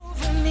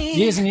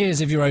Years and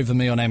years if you're over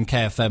me on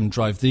MKFM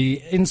Drive. The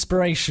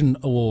Inspiration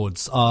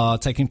Awards are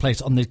taking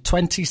place on the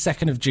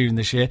 22nd of June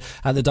this year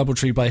at the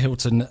Doubletree by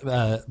Hilton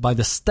by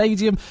the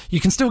Stadium. You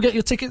can still get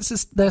your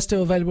tickets. They're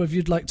still available if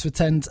you'd like to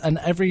attend. And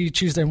every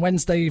Tuesday and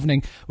Wednesday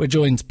evening, we're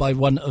joined by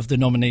one of the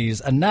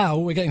nominees. And now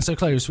we're getting so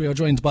close. We are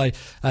joined by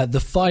the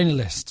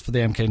finalists for the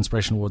MK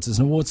Inspiration Awards. It's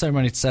an award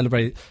ceremony to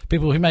celebrate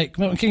people who make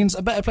Milton Keynes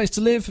a better place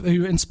to live,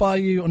 who inspire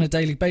you on a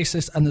daily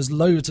basis. And there's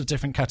loads of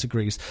different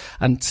categories.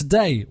 And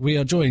today we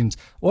are joined...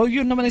 Well,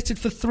 you're nominated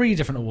for 3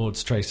 different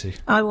awards, Tracey.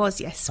 I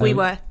was, yes, we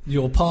were.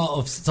 You're part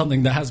of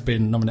something that has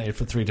been nominated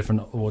for 3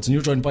 different awards, and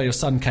you're joined by your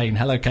son, Kane.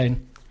 Hello,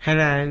 Kane.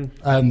 Hello.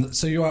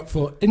 So you're up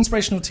for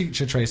Inspirational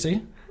Teacher,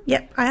 Tracey.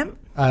 Yep, I am.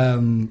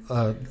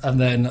 And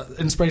then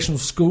Inspirational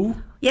School.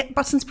 Yep,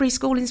 Buttons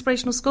Preschool,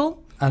 Inspirational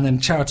School. And then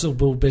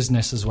Charitable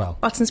Business as well.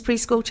 Buttons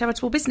Preschool,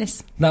 Charitable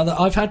Business. Now,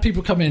 I've had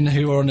people come in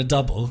who are on a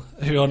double,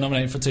 who are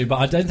nominated for 2, but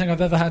I don't think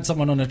I've ever had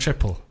someone on a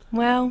triple.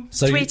 Well,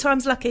 so 3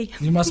 times lucky.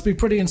 You must be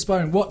pretty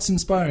inspiring. What's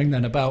inspiring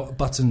then about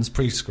Buttons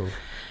Preschool?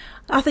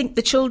 I think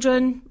the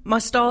children, my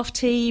staff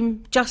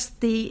team, just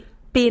the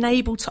being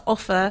able to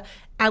offer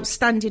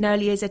outstanding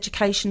early years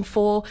education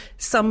for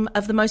some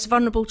of the most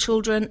vulnerable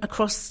children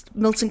across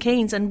Milton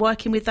Keynes and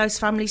working with those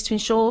families to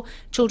ensure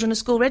children are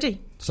school ready.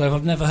 So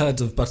I've never heard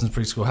of Buttons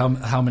Preschool.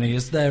 How many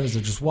is there? Is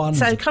there just one?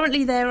 So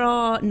currently there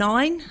are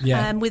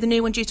 9, with a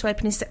new one due to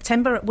open in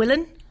September at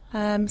Willen.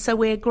 So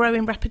we're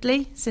growing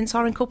rapidly since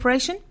our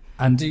incorporation.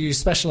 And do you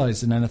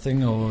specialise in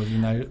anything, or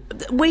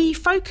We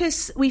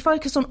focus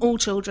on all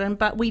children,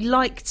 but we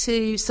like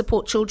to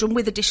support children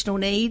with additional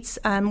needs.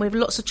 We have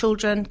lots of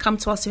children come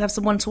to us who have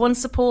some one-to-one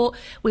support.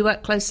 We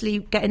work closely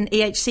getting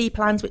EHC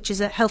plans, which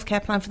is a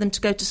healthcare plan for them to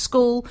go to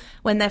school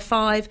when they're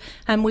 5.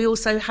 And we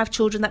also have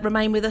children that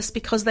remain with us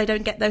because they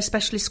don't get those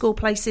specialist school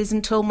places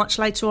until much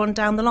later on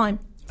down the line.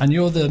 And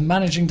you're the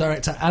managing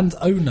director and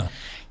owner.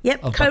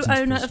 Yep,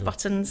 co-owner of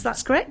Buttons,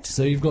 that's correct.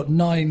 So you've got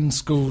 9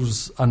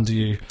 schools under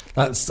you.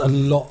 That's a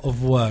lot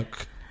of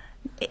work.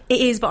 It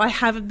is, but I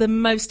have the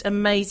most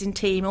amazing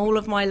team. All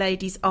of my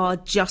ladies are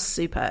just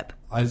superb.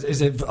 Are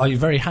you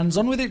very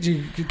hands-on with it? Do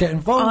you get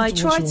involved? I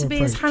try to be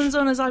as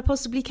hands-on as I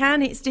possibly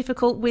can. It's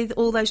difficult with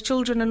all those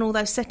children and all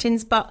those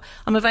settings, but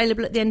I'm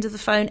available at the end of the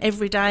phone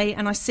every day,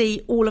 and I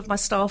see all of my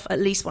staff at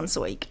least once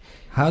a week.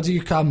 How do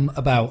you come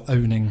about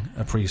owning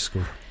a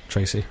preschool,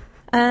 Tracey?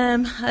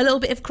 A little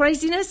bit of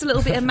craziness, a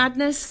little bit of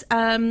madness.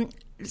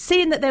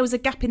 Seeing that there was a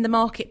gap in the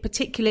market,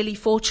 particularly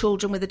for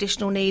children with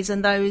additional needs,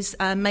 and those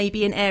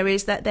maybe in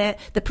areas that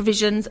the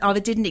provisions either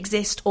didn't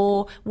exist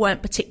or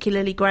weren't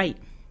particularly great.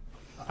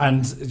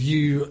 And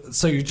you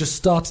just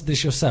started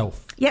this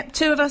yourself? Yep,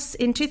 2 of us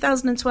in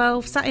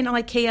 2012 sat in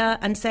IKEA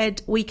and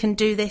said we can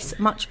do this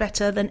much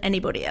better than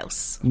anybody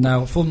else.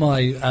 Now, for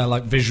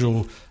my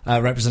visual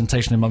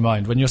representation in my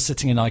mind, when you're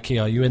sitting in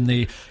IKEA, are you in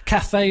the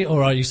cafe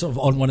or are you sort of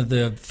on one of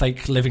the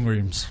fake living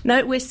rooms?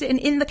 No, we're sitting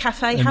in the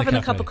cafe having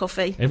a cup of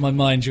coffee. In my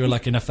mind, you're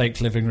like in a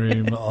fake living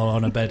room or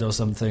on a bed or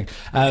something.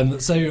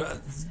 So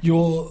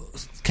you're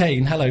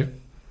Kane. Hello.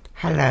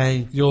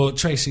 Hello. You're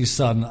Tracey's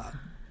son.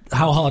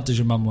 How hard does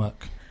your mum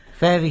work?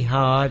 Very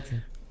hard.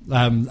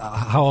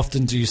 How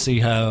often do you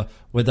see her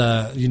with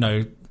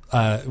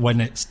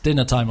when it's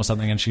dinner time or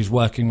something and she's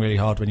working really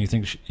hard when you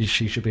think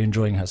she should be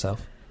enjoying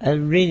herself?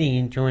 Really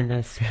enjoying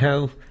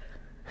herself.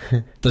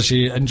 Does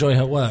she enjoy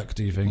her work,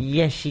 do you think?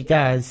 Yes, she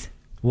does.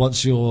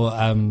 What's your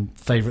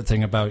favourite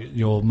thing about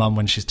your mum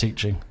when she's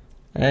teaching?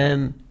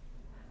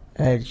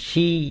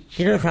 She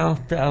looks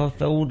after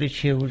all the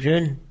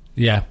children.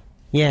 Yeah.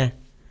 Yeah.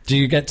 Do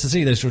you get to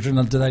see those children?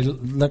 Do they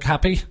look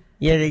happy?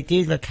 Yeah, they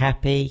do look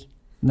happy.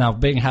 Now,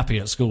 being happy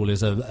at school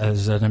is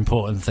an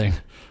important thing,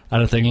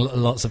 and a thing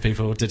lots of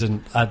people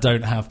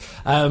don't have.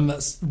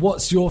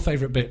 What's your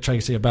favourite bit,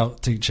 Tracey,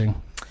 about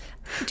teaching?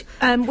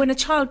 When a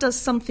child does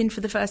something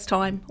for the first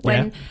time,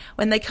 when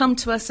they come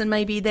to us and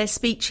maybe their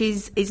speech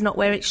is not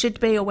where it should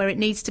be or where it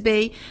needs to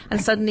be,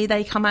 and suddenly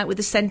they come out with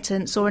a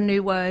sentence or a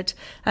new word.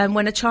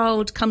 When a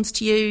child comes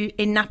to you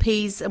in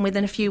nappies and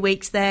within a few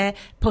weeks they're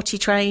potty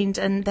trained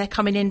and they're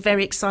coming in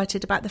very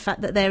excited about the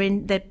fact that they're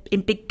in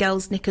big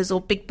girls' knickers or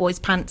big boys'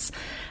 pants.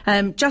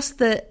 Just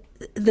the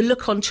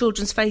look on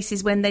children's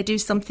faces when they do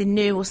something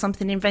new or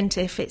something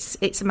inventive,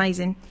 it's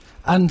amazing.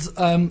 And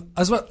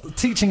as well,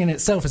 teaching in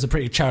itself is a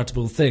pretty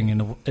charitable thing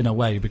in a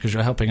way, because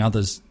you're helping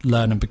others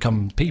learn and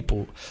become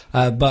people.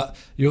 But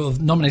you're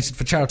nominated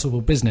for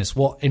Charitable Business.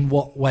 In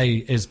what way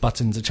is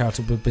Buttons a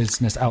charitable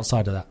business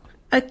outside of that?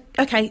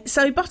 Okay,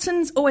 so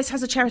Buttons always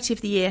has a charity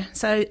of the year.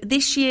 So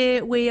this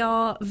year we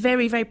are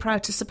very, very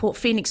proud to support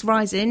Phoenix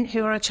Rising,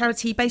 who are a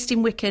charity based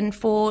in Wicken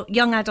for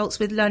young adults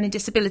with learning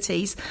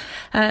disabilities.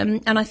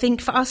 And I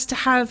think for us to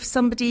have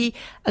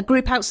a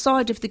group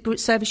outside of the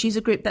service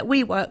user group that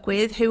we work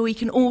with, who we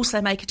can also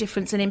make a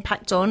difference and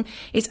impact on,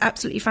 is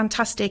absolutely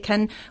fantastic.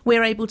 And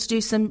we're able to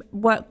do some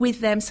work with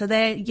them so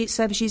their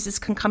service users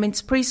can come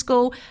into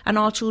preschool and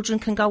our children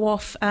can go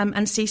off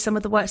and see some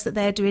of the works that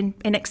they're doing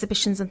in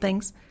exhibitions and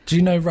things. Do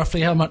you know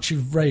roughly how much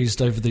you've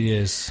raised over the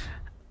years?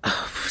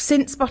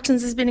 Since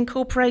Buttons has been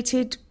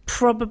incorporated,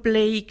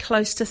 probably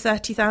close to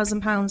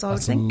 £30,000, I would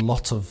That's think. a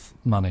lot of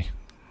money.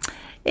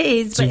 It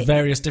is. To but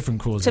various different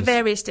causes. To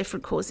various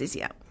different causes,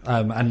 yeah.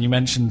 And you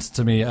mentioned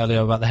to me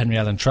earlier about the Henry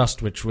Allen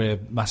Trust, which we're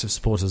massive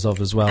supporters of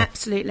as well.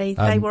 Absolutely.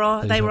 They were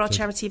our adopted.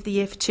 charity of the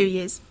year for 2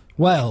 years.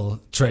 Well,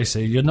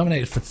 Tracey, you're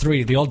nominated for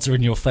 3. The odds are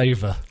in your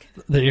favour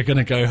that you're going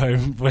to go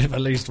home with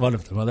at least one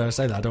of them. Although I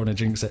say that, I don't want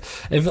to jinx it.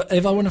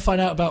 If I want to find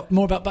out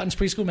more about Buttons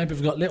Preschool, maybe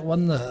we've got a little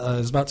one that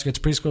is about to go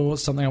to preschool,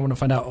 what's something I want to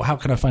find out, or how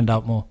can I find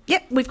out more?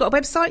 Yep, we've got a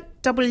website,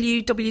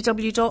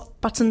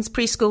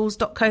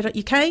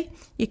 www.buttonspreschools.co.uk.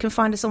 You can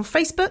find us on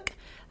Facebook.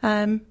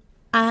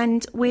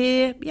 And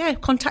we're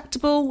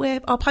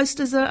contactable. Our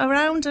posters are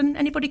around, and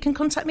anybody can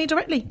contact me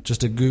directly.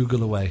 Just a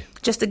Google away.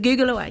 Just a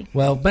Google away.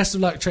 Well, best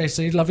of luck,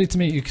 Tracey. Lovely to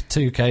meet you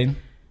too, Kane.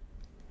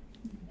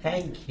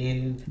 Thank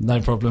you.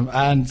 No problem.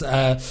 And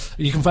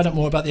you can find out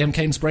more about the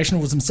MK Inspirational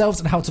Awards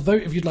themselves and how to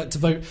vote if you'd like to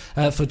vote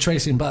for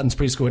Tracey and Buttons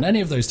Preschool in any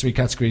of those 3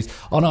 categories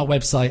on our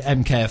website,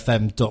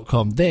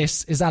 mkfm.com.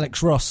 This is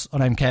Alex Ross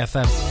on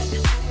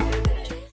MKFM.